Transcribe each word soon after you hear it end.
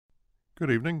Good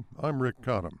evening. I'm Rick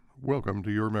Cottam. Welcome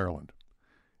to Your Maryland.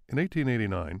 In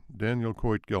 1889, Daniel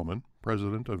Coit Gilman,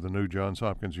 president of the new Johns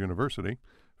Hopkins University,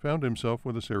 found himself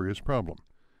with a serious problem.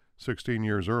 16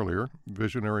 years earlier,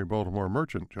 visionary Baltimore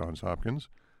merchant Johns Hopkins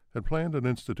had planned an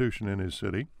institution in his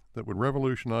city that would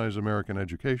revolutionize American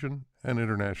education and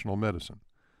international medicine.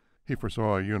 He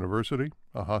foresaw a university,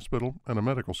 a hospital, and a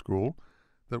medical school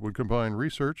that would combine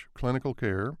research, clinical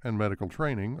care, and medical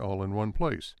training all in one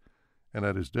place. And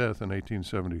at his death in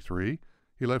 1873,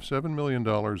 he left $7 million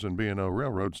in B&O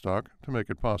railroad stock to make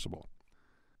it possible.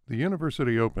 The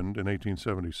university opened in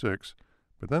 1876,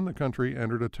 but then the country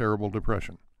entered a terrible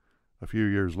depression. A few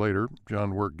years later,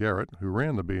 John Work Garrett, who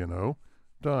ran the B&O,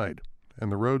 died, and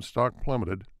the road stock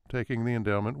plummeted, taking the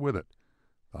endowment with it.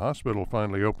 The hospital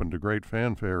finally opened to great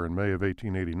fanfare in May of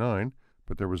 1889,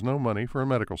 but there was no money for a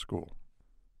medical school.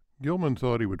 Gilman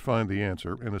thought he would find the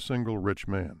answer in a single rich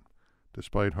man.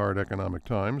 Despite hard economic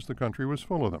times, the country was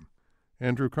full of them.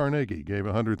 Andrew Carnegie gave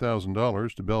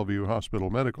 $100,000 to Bellevue Hospital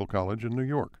Medical College in New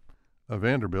York. A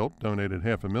Vanderbilt donated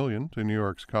 $500,000 to New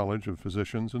York's College of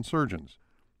Physicians and Surgeons.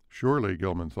 Surely,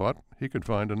 Gilman thought, he could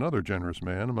find another generous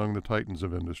man among the titans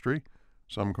of industry,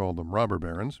 some called them robber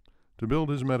barons, to build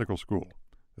his medical school,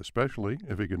 especially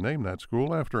if he could name that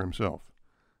school after himself.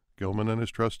 Gilman and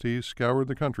his trustees scoured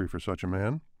the country for such a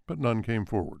man, but none came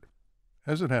forward.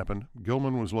 As it happened,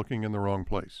 Gilman was looking in the wrong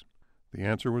place. The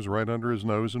answer was right under his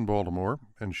nose in Baltimore,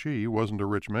 and she wasn't a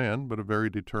rich man, but a very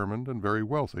determined and very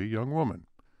wealthy young woman.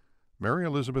 Mary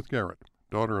Elizabeth Garrett,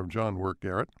 daughter of John Work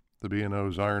Garrett, the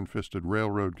B&O's iron-fisted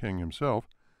railroad king himself,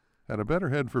 had a better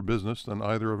head for business than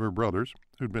either of her brothers,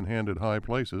 who'd been handed high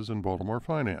places in Baltimore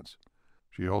finance.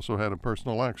 She also had a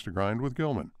personal axe to grind with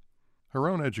Gilman. Her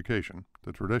own education,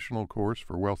 the traditional course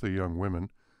for wealthy young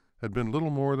women, had been little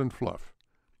more than fluff,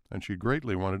 and she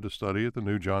greatly wanted to study at the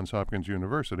new Johns Hopkins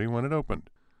University when it opened.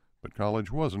 But college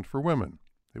wasn't for women.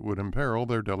 It would imperil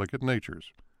their delicate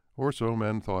natures, or so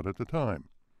men thought at the time.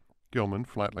 Gilman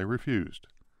flatly refused.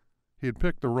 He had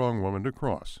picked the wrong woman to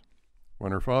cross.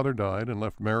 When her father died and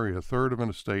left Mary a third of an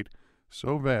estate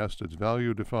so vast its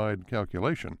value defied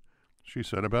calculation, she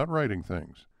set about writing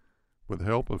things. With the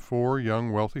help of 4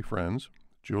 young wealthy friends,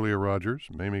 Julia Rogers,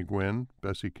 Mamie Gwynn,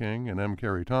 Bessie King, and M.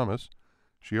 Carey Thomas,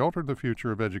 she altered the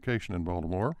future of education in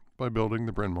Baltimore by building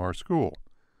the Bryn Mawr School.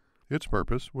 Its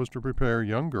purpose was to prepare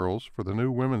young girls for the new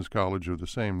women's college of the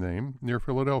same name near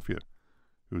Philadelphia,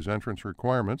 whose entrance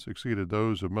requirements exceeded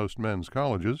those of most men's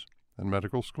colleges, and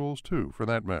medical schools too, for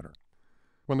that matter.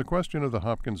 When the question of the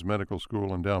Hopkins Medical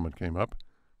School endowment came up,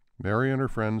 Mary and her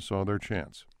friends saw their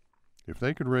chance. If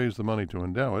they could raise the money to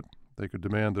endow it, they could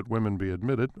demand that women be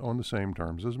admitted on the same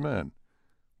terms as men.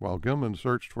 While Gilman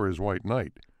searched for his white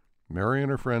knight, Mary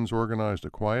and her friends organized a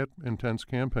quiet, intense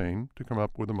campaign to come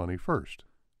up with the money first.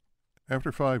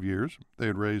 After 5 years, they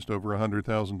had raised over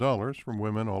 $100,000 from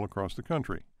women all across the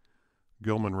country.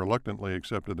 Gilman reluctantly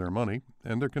accepted their money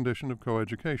and their condition of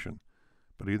coeducation,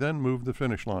 but he then moved the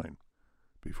finish line.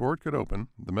 Before it could open,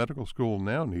 the medical school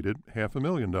now needed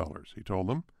 $500,000, he told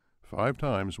them, 5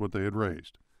 times what they had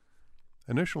raised.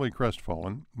 Initially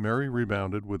crestfallen, Mary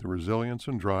rebounded with the resilience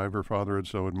and drive her father had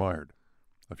so admired.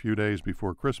 A few days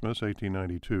before Christmas,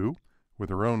 1892, with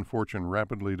her own fortune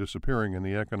rapidly disappearing in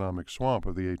the economic swamp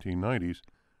of the 1890s,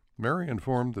 Mary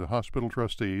informed the hospital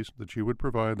trustees that she would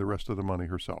provide the rest of the money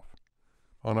herself.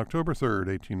 On October 3,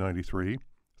 1893,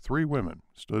 3 women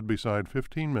stood beside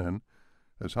 15 men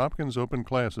as Hopkins opened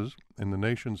classes in the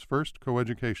nation's first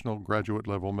coeducational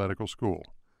graduate-level medical school.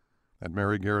 At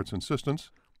Mary Garrett's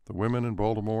insistence, the women in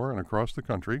Baltimore and across the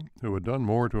country, who had done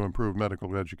more to improve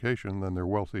medical education than their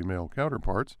wealthy male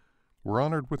counterparts, were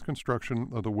honored with construction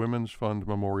of the Women's Fund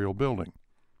Memorial Building.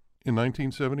 In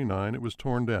 1979, it was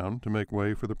torn down to make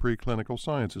way for the Preclinical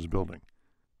Sciences Building.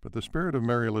 But the spirit of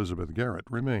Mary Elizabeth Garrett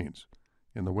remains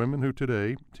in the women who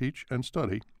today teach and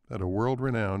study at a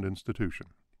world-renowned institution.